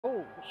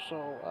Oh,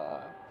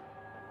 so,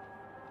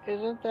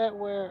 isn't that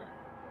where,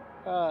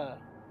 uh,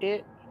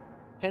 it,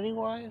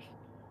 Pennywise?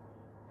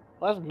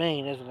 Well, that's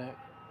Maine, isn't it?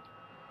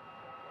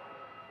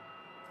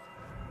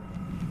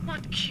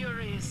 What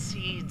curious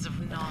seeds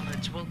of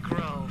knowledge will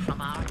grow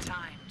from our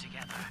time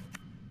together?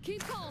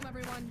 Keep calm,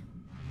 everyone.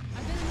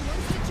 I've been in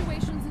worse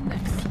situations than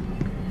this.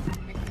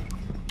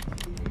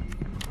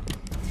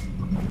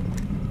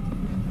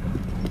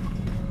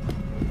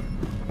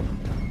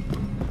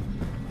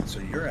 So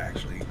you're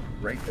actually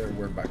right there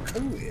where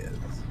Baku is.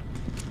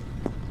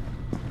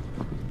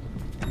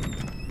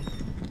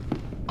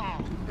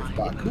 If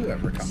Baku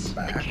ever comes The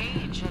back.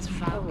 cage has I was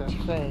found gonna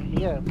you. say,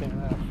 he had been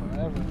around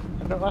forever.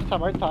 I know last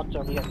time I talked to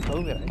him, he had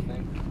COVID, I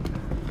think.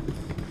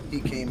 He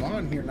came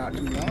on here not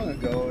too long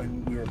ago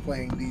and we were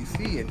playing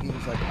DC and he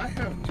was like, I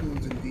have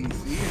tunes in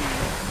DC,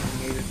 and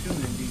he made a tune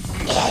in DC.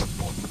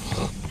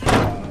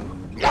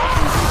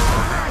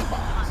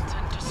 Hunt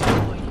and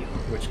destroy you.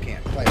 Which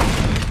can't play.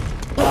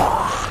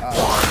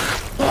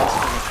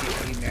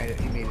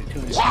 He made a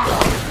tune in DC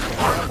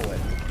and level it,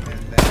 and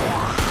then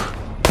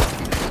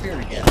he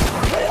disappeared again.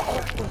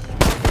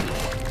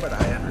 But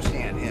I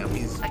understand him.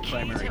 He's the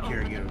primary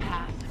caregiver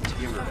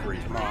for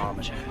his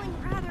mom.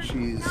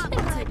 She's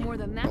It'll take more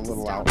than that a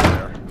little to out stop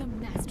there, the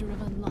master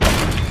of unlocking.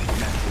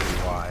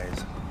 mentally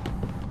wise.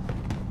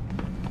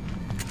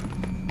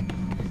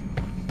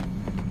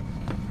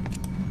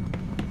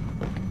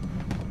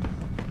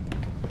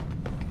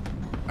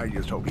 I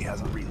just hope he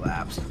hasn't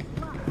relapsed.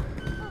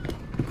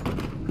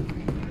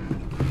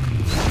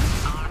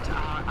 Aren't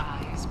our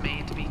eyes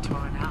made to be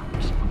torn out?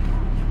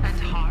 And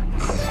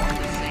hearts for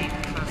the same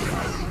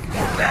purpose?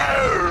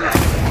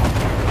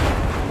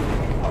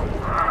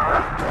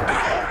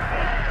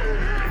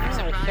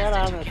 I sat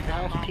on this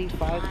last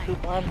T5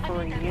 coupon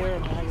for a year,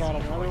 and I got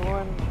another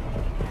one.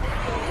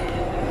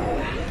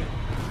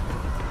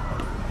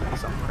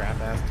 Some crap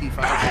ass T5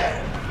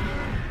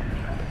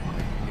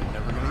 you're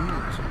never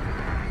gonna use.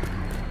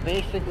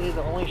 Basically,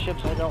 the only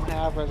ships I don't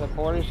have are the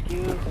border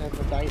skews and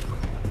the dice.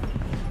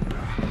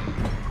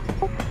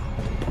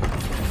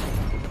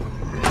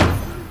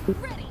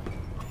 Ready.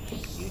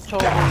 You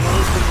told me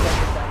anything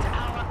but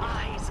Our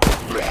eyes.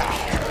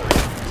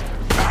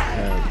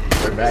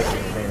 They're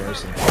vacuum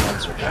cleaners and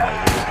plants are kind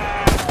of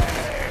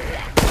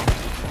weird.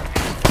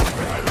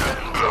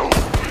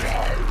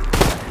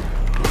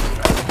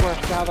 Of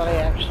course, now that I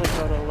actually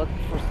go to look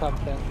for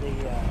something, the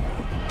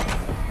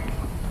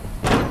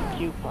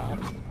coupon.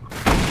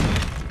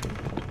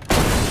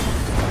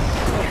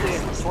 Especially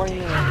in 20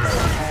 minutes,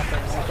 that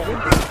happened.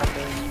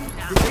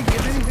 I Did they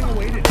give anything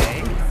away today?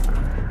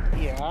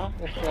 yeah,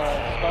 it's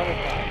starter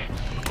pack.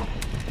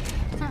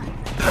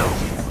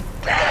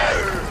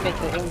 Take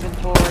the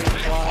inventory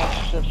slot,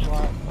 ship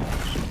slot.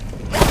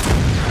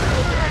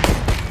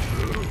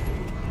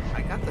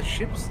 I got the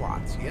ship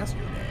slots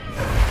yesterday.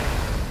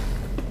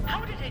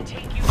 How did it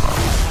take you?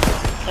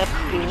 That's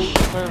the Elite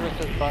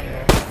Services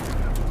bundle.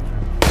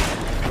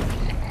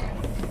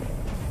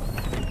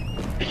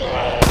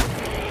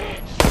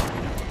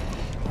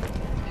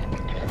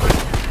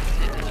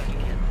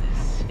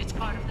 It's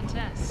part of the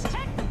test.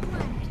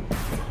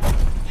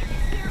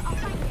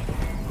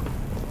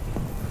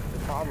 The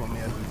problem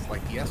is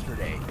like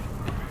yesterday,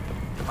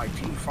 my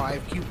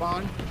T5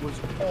 coupon was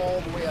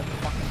all the way at the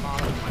fucking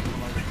bottom of my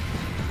promotion.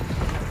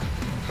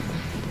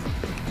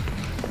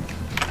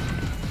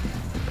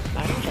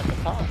 I can check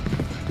the top.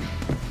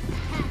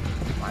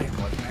 Mine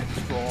wasn't. I had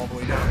to scroll all the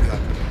way down to the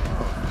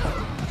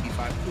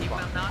T5 We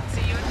coupon. will not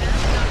see you again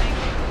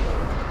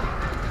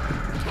coming.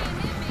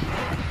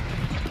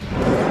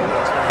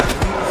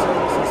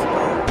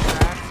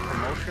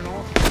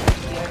 Promotional.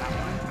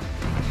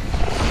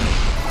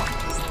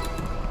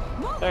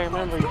 I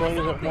remember you don't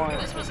use it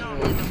once. This was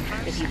only the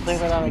first. If you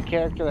claim it on a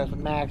character that's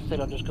maxed,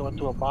 it'll just go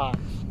into a box.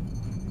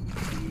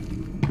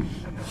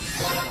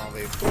 Well,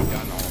 they've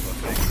done all the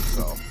things,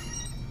 so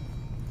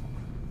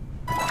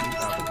you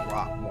have a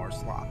lot more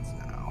slots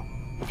now.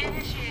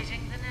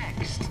 Initiating the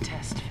next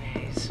test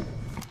phase.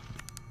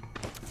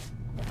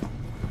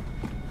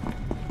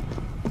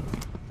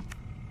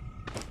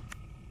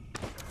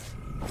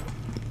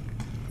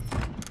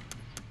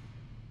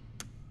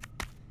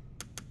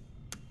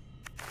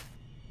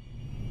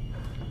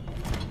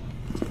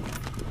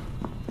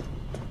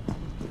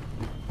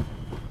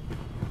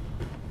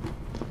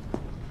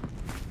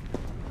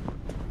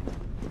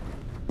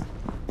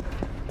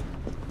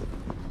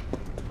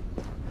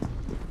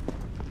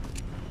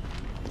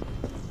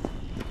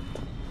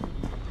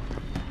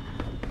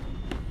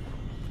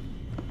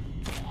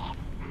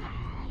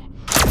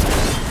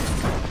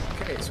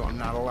 Okay, so I'm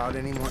not allowed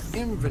any more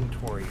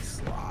inventory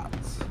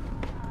slots.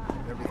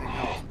 Everything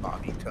else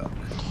Bobby took.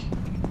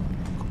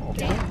 Cool.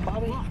 Damn,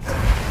 Bobby.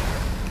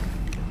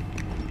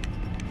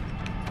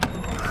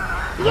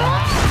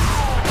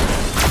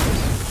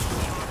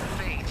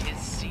 Fate is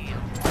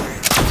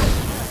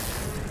sealed.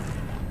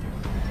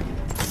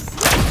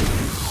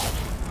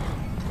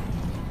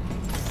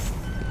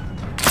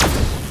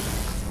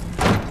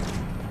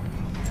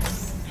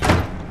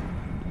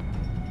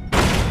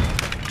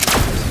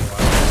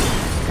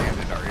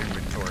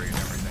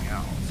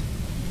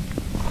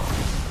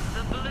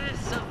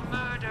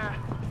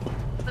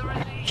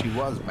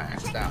 was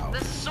maxed out.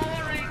 The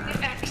soaring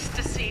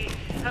ecstasy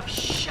of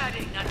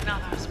shedding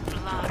another's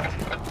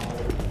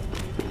blood.